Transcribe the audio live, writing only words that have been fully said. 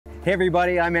Hey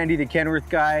everybody, I'm Andy the Kenworth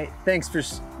Guy. Hey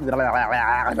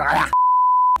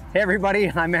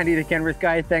everybody, I'm Andy the Kenworth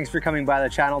Guy. Thanks for coming by the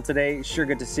channel today. Sure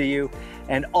good to see you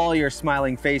and all your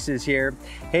smiling faces here.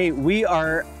 Hey, we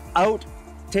are out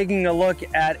taking a look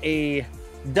at a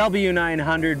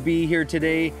W900B here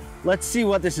today. Let's see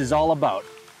what this is all about.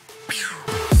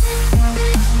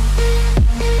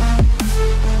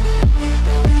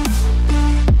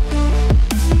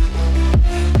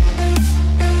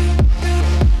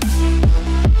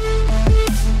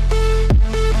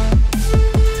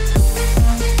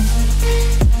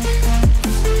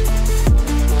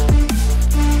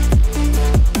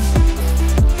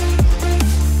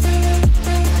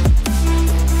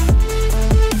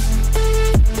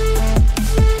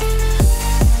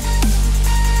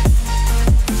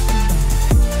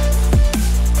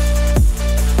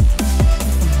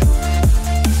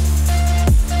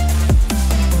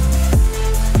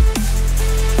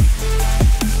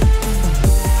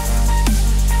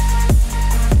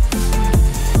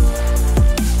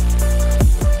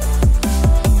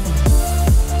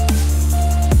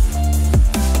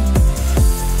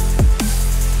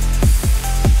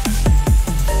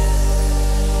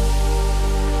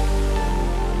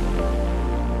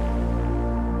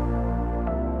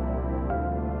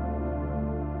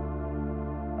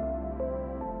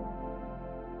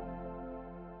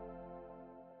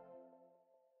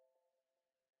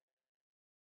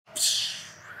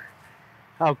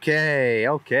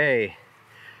 Okay.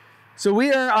 So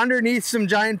we are underneath some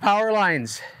giant power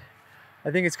lines.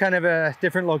 I think it's kind of a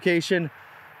different location.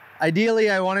 Ideally,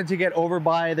 I wanted to get over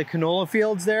by the canola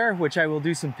fields there, which I will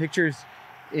do some pictures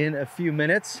in a few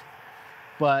minutes.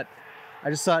 But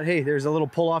I just thought, hey, there's a little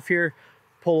pull off here,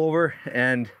 pull over,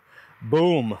 and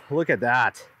boom, look at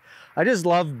that. I just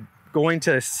love going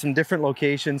to some different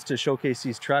locations to showcase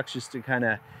these trucks, just to kind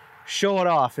of show it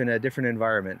off in a different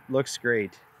environment. Looks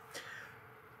great.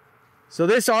 So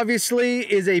this obviously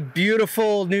is a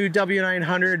beautiful new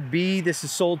W900B. This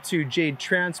is sold to Jade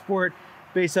Transport,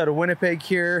 based out of Winnipeg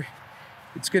here.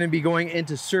 It's going to be going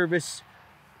into service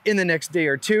in the next day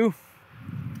or two.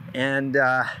 And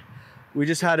we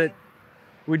just had it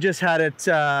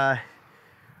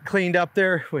cleaned up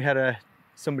there. We had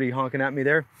somebody honking at me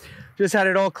there. Just had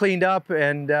it all cleaned up,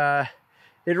 and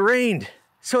it rained.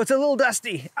 So it's a little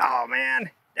dusty. Oh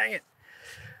man, dang it.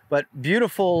 But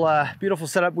beautiful, beautiful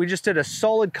setup. We just did a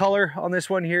solid color on this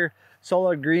one here,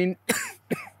 solid green.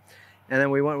 And then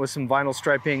we went with some vinyl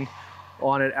striping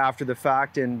on it after the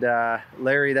fact. And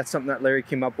Larry, that's something that Larry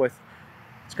came up with.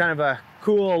 It's kind of a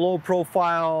cool, low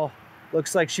profile.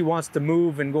 Looks like she wants to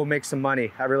move and go make some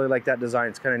money. I really like that design,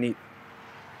 it's kind of neat.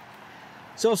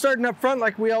 So starting up front,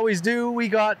 like we always do, we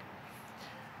got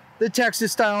the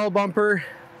Texas style bumper.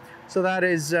 So that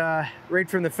is right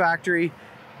from the factory.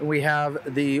 And we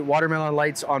have the watermelon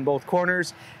lights on both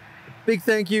corners. Big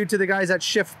thank you to the guys at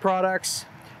Shift Products.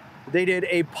 They did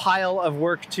a pile of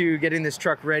work to getting this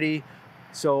truck ready.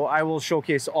 So I will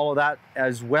showcase all of that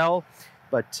as well.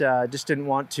 But just didn't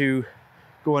want to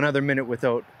go another minute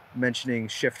without mentioning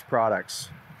Shift Products.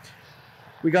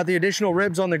 We got the additional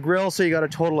ribs on the grill, so you got a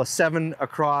total of 7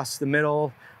 across the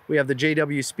middle. We have the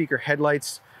JW speaker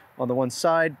headlights on the one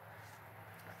side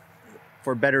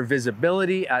for better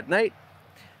visibility at night.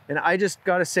 And I just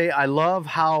gotta say, I love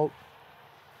how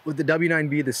with the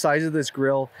W9B, the size of this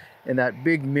grill and that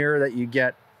big mirror that you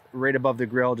get right above the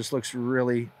grill just looks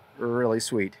really, really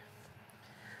sweet.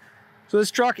 So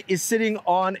this truck is sitting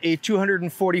on a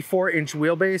 244-inch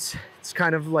wheelbase. It's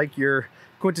kind of like your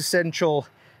quintessential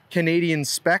Canadian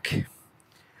spec.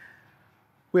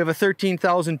 We have a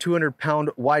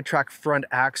 13,200-pound wide-track front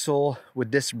axle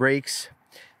with disc brakes.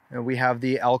 And we have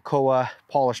the Alcoa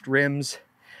polished rims.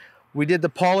 We did the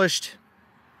polished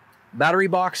battery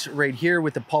box right here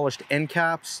with the polished end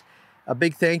caps. A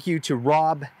big thank you to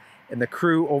Rob and the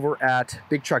crew over at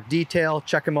Big Truck Detail.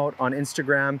 Check them out on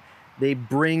Instagram. They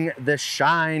bring the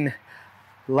shine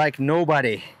like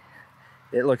nobody.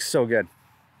 It looks so good.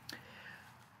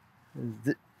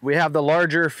 We have the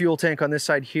larger fuel tank on this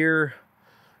side here.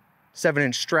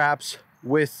 7-inch straps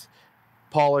with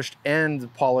polished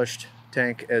and polished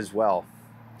tank as well.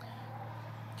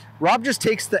 Rob just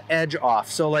takes the edge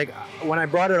off. So like when I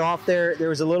brought it off there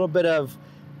was a little bit of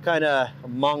kind of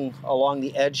mung along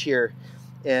the edge here.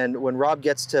 And when Rob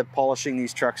gets to polishing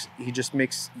these trucks, he just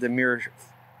makes the mirror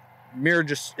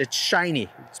just, it's shiny.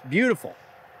 It's beautiful.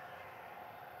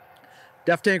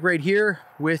 Def tank right here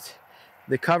with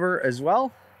the cover as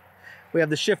well. We have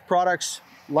the Shift Products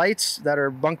lights that are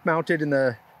bunk mounted in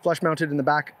the flush mounted in the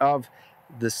back of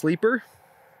the sleeper.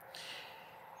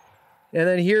 And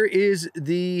then here is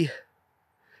the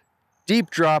deep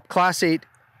drop Class 8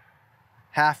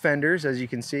 half fenders, as you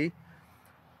can see.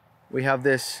 We have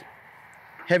this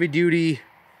heavy duty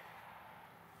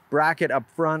bracket up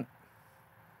front.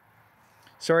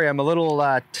 Sorry, I'm a little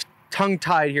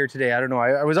tongue-tied here today. I don't know.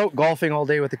 I was out golfing all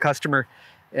day with a customer,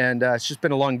 and it's just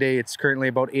been a long day. It's currently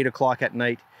about 8 o'clock at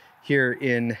night here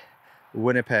in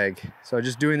Winnipeg. So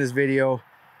just doing this video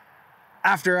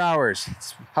after hours.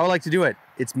 It's how I like to do it.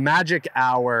 It's magic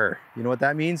hour. You know what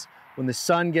that means? When the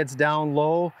sun gets down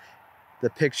low, the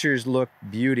pictures look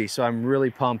beauty. So I'm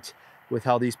really pumped with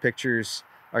how these pictures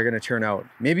are going to turn out.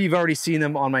 Maybe you've already seen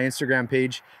them on my Instagram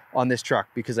page on this truck,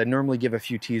 because I normally give a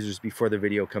few teasers before the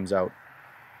video comes out.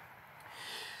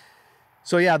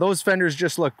 So yeah, those fenders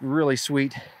just look really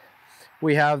sweet.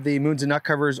 We have the moons and nut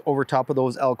covers over top of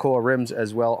those Alcoa rims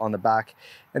as well on the back.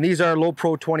 And these are Low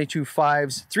Pro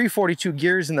 22.5s, 342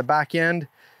 gears in the back end,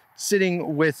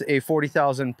 sitting with a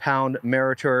 40,000 pound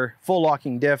Meritor, full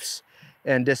locking diffs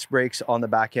and disc brakes on the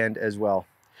back end as well.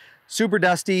 Super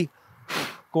dusty,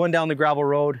 going down the gravel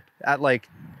road at like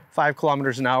 5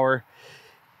 kilometers an hour.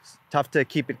 It's tough to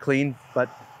keep it clean, but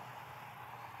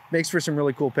makes for some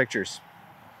really cool pictures.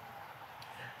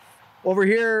 Over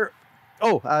here,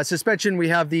 suspension, we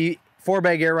have the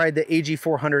 4-bag air ride, the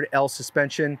AG400L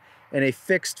suspension, and a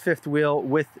fixed fifth wheel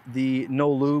with the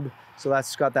no lube. So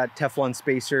that's got that Teflon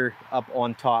spacer up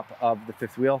on top of the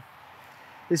fifth wheel.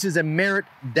 This is a Merit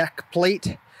deck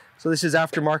plate. So this is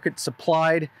aftermarket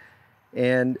supplied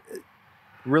and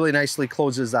really nicely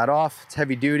closes that off. It's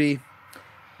heavy duty.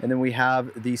 And then we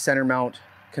have the center mount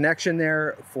connection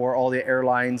there for all the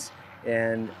airlines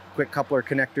and quick coupler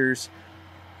connectors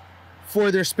for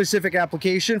their specific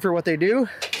application for what they do.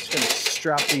 Just gonna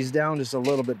strap these down just a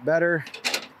little bit better.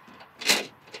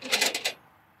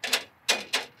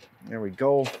 There we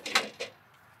go.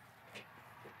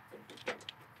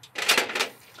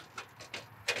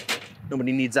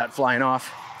 Nobody needs that flying off.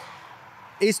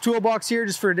 Ace toolbox here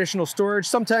just for additional storage.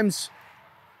 Sometimes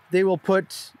they will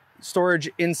put storage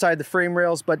inside the frame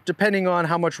rails, but depending on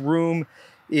how much room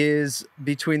is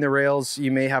between the rails,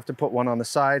 you may have to put one on the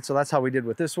side. So that's how we did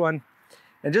with this one.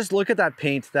 And just look at that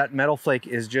paint. That metal flake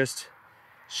is just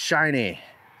shiny,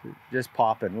 just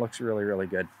popping. Looks really, really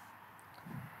good.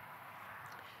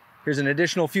 Here's an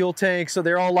additional fuel tank. So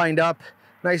they're all lined up,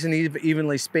 nice and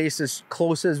evenly spaced, as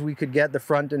close as we could get the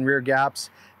front and rear gaps.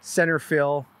 Center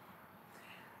fill.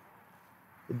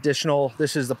 Additional,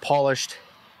 this is the polished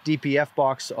DPF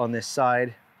box on this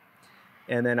side.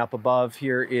 And then up above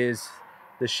here is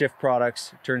the Shift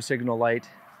Products turn signal light,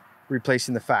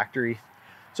 replacing the factory.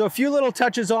 So a few little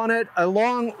touches on it.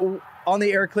 Along on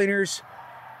the air cleaners,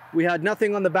 we had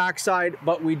nothing on the back side,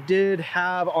 but we did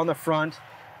have on the front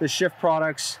the Shift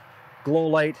Products glow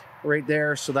light right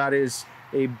there. So that is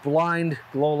a blind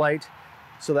glow light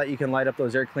so that you can light up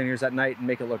those air cleaners at night and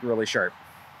make it look really sharp.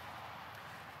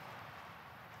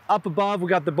 Up above, we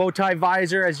got the bow tie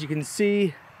visor, as you can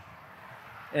see.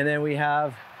 And then we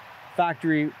have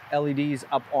factory LEDs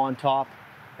up on top.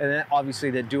 And then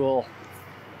obviously the dual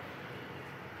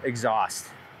exhaust.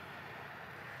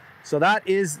 So that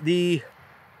is the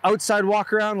outside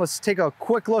walk around. Let's take a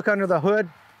quick look under the hood,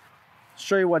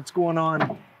 show you what's going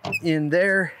on in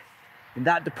there, in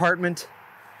that department.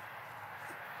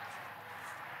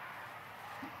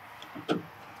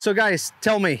 So guys,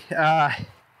 tell me,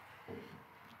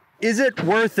 is it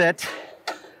worth it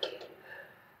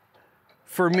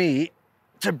for me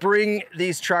to bring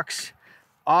these trucks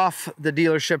off the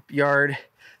dealership yard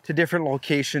to different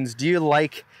locations? Do you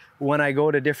like when I go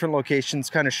to different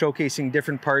locations, kind of showcasing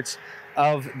different parts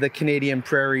of the Canadian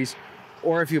prairies,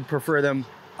 or if you prefer them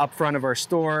up front of our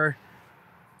store?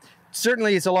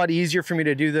 Certainly it's a lot easier for me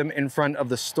to do them in front of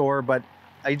the store, but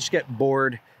I just get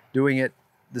bored doing it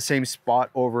the same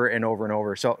spot over and over and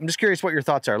over. So I'm just curious what your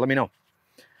thoughts are. Let me know.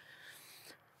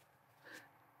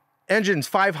 Engines,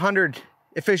 500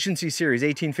 efficiency series,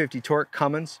 1850 torque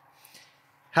Cummins.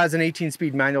 Has an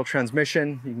 18-speed manual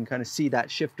transmission. You can kind of see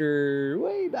that shifter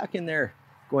way back in there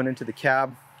going into the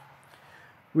cab.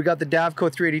 We got the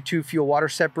Davco 382 fuel water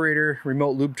separator,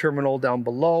 remote lube terminal down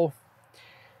below.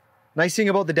 Nice thing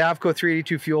about the Davco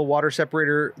 382 fuel water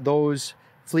separator, those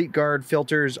Fleet Guard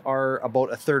filters are about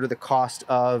 1/3 of the cost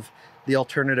of the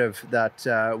alternative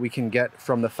that we can get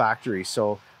from the factory.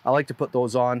 So I like to put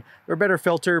those on. They're a better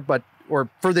filter, but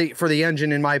for the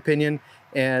engine, in my opinion,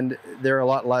 and they're a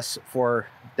lot less for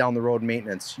down the road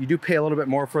maintenance. You do pay a little bit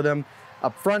more for them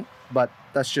up front, but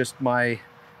that's just my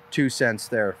 2 cents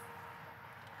there.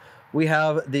 We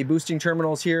have the boosting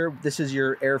terminals here. This is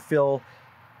your air fill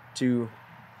to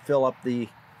fill up the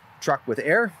truck with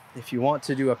air if you want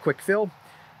to do a quick fill.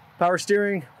 Power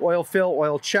steering, oil fill,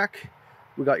 oil check.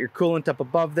 We got your coolant up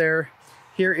above there.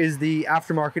 Here is the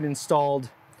aftermarket installed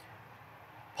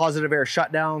positive air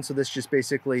shutdown. So this just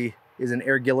basically is an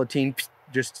air guillotine,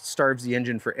 just starves the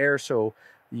engine for air, so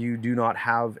you do not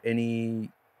have any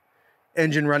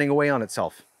engine running away on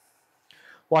itself.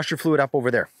 Washer fluid up over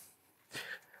there.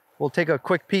 We'll take a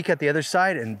quick peek at the other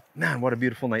side, and man, what a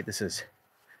beautiful night this is.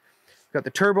 Got the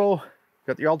turbo,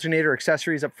 got the alternator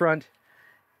accessories up front,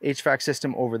 HVAC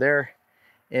system over there,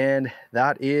 and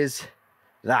that is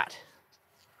that.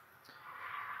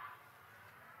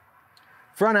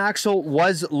 Front axle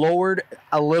was lowered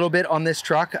a little bit on this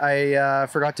truck. I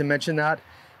forgot to mention that.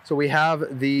 So we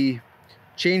have the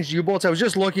changed U-bolts. I was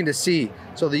just looking to see.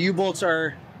 So the U-bolts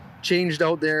are changed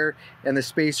out there and the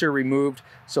spacer removed.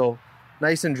 So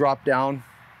nice and dropped down.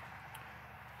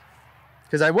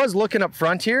 Because I was looking up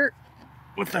front here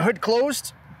with the hood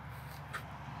closed,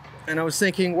 and I was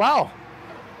thinking, wow,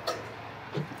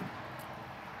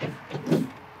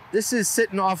 this is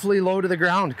sitting awfully low to the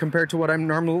ground compared to what I'm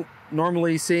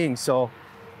normally seeing. So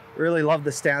really love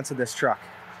the stance of this truck.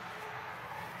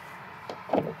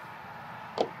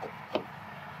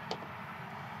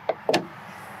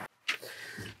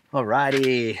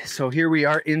 Alrighty, so here we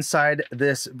are inside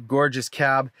this gorgeous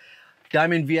cab.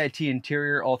 Diamond VIT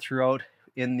interior all throughout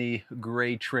in the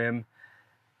gray trim.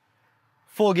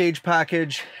 Full gauge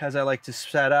package, as I like to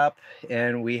set up,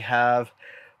 and we have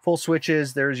full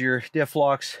switches. There's your diff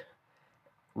locks,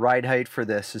 ride height for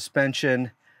the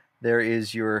suspension. There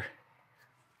is your,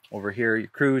 over here, your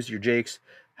cruise, your jakes,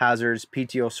 hazards,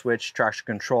 PTO switch, traction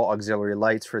control, auxiliary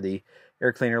lights for the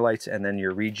air cleaner lights, and then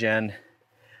your regen.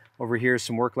 Over here,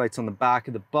 some work lights on the back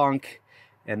of the bunk,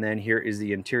 and then here is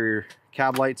the interior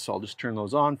cab lights. So I'll just turn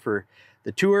those on for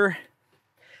the tour.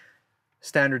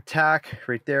 Standard tack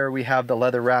right there. We have the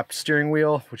leather wrapped steering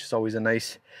wheel, which is always a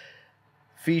nice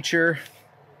feature.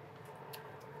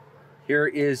 Here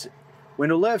is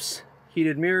window lifts,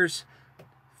 heated mirrors,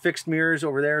 fixed mirrors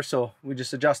over there, so we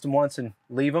just adjust them once and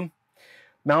leave them.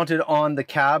 Mounted on the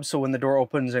cab, so when the door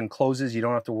opens and closes, you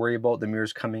don't have to worry about the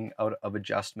mirrors coming out of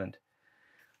adjustment.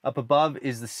 Up above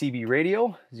is the CB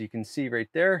radio, as you can see right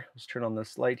there. Let's turn on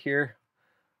this light here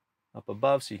up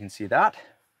above so you can see that.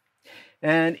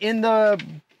 And in the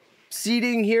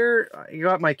seating here, I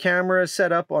got my camera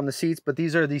set up on the seats, but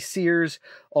these are the Sears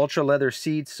ultra leather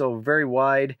seats, so very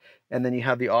wide. And then you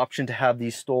have the option to have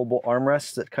these stowable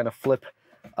armrests that kind of flip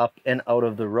up and out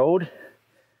of the road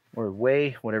or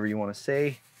way, whatever you want to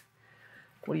say.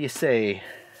 What do you say?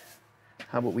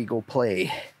 How about we go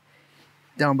play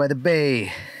down by the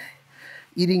bay,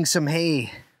 eating some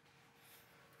hay?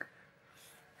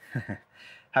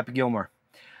 Happy Gilmore.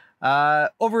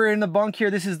 Over in the bunk here,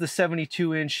 this is the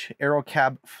 72-inch Aero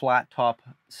Cab flat top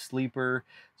sleeper.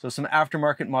 So some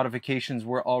aftermarket modifications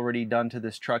were already done to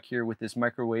this truck here with this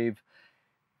microwave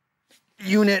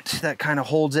unit that kind of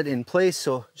holds it in place.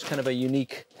 So just kind of a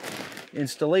unique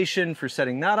installation for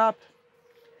setting that up.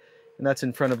 And that's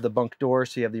in front of the bunk door,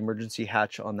 so you have the emergency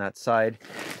hatch on that side.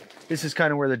 This is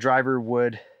kind of where the driver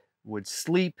would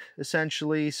sleep,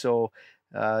 essentially. So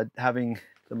having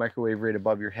the microwave right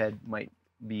above your head might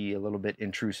be a little bit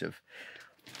intrusive.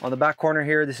 On the back corner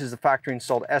here, this is the factory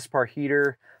installed SPAR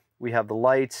heater. We have the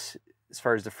lights as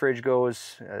far as the fridge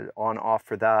goes, on off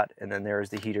for that, and then there's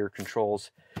the heater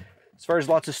controls. As far as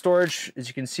lots of storage, as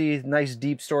you can see, nice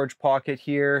deep storage pocket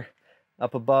here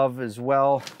up above as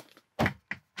well.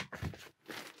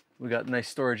 We got nice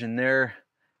storage in there,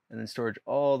 and then storage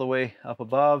all the way up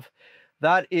above.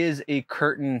 That is a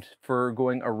curtain for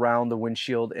going around the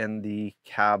windshield and the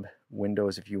cab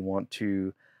windows if you want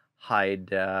to hide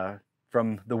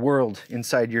from the world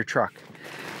inside your truck.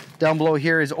 Down below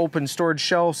here is open storage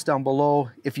shelves down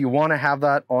below. If you want to have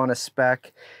that on a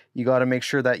spec, you got to make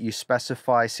sure that you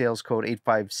specify sales code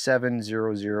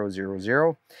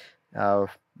 8570000.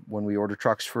 When we order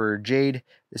trucks for Jade,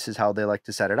 this is how they like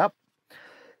to set it up.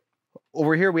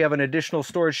 Over here we have an additional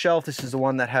storage shelf. This is the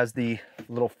one that has the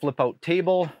little flip out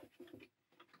table.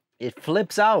 It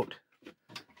flips out.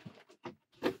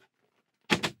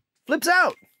 Flips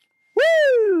out.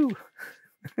 Woo!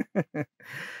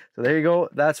 So there you go.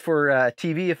 That's for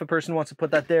TV if a person wants to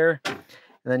put that there. And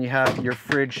then you have your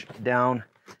fridge down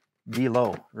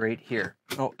below right here.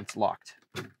 Oh, it's locked.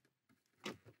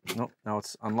 Nope, now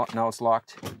it's unlocked. Now it's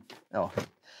locked. Oh,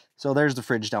 so there's the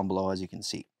fridge down below, as you can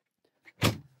see.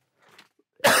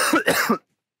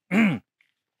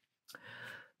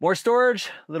 More storage,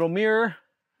 little mirror.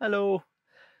 Hello.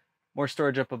 More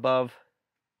storage up above.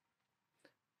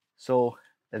 So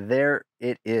there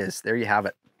it is. There you have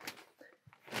it.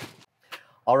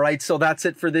 All right, so that's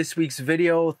it for this week's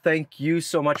video. Thank you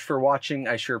so much for watching.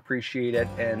 I sure appreciate it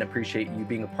and appreciate you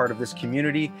being a part of this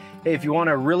community. Hey, if you want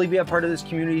to really be a part of this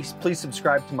community, please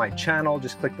subscribe to my channel.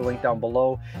 Just click the link down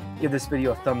below. Give this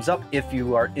video a thumbs up if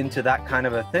you are into that kind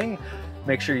of a thing.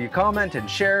 Make sure you comment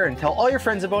and share and tell all your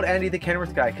friends about Andy the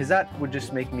Kenworth Guy, because that would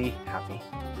just make me happy.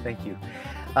 Thank you.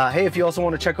 Hey, if you also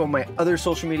want to check out my other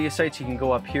social media sites, you can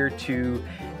go up here to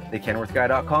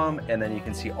thekenworthguy.com, and then you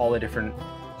can see all the different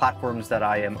platforms that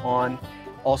I am on.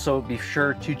 Also, be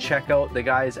sure to check out the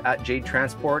guys at Jade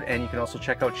Transport, and you can also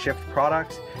check out Shift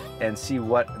Products and see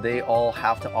what they all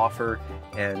have to offer.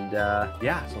 And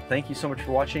yeah, so thank you so much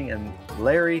for watching. And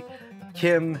Larry,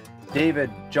 Kim,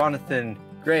 David, Jonathan,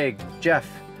 Greg, Jeff,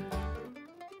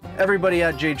 everybody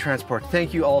at Jade Transport,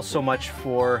 thank you all so much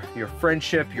for your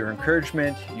friendship, your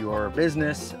encouragement, your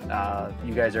business.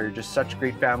 You guys are just such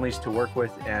great families to work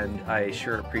with, and I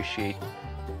sure appreciate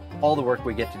all the work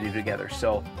we get to do together.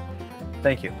 So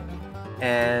thank you.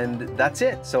 And that's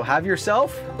it. So have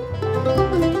yourself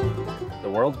the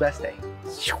world's best day.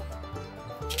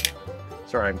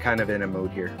 Sorry, I'm kind of in a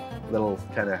mood here. A little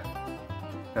kind of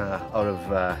out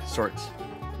of sorts,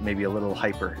 maybe a little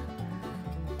hyper.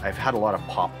 I've had a lot of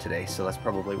pop today, so that's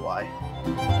probably why.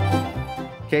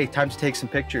 Okay, time to take some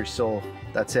pictures. So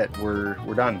that's it. We're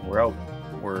done. We're out.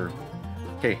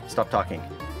 Okay, stop talking.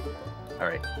 All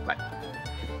right, bye.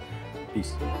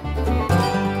 Peace.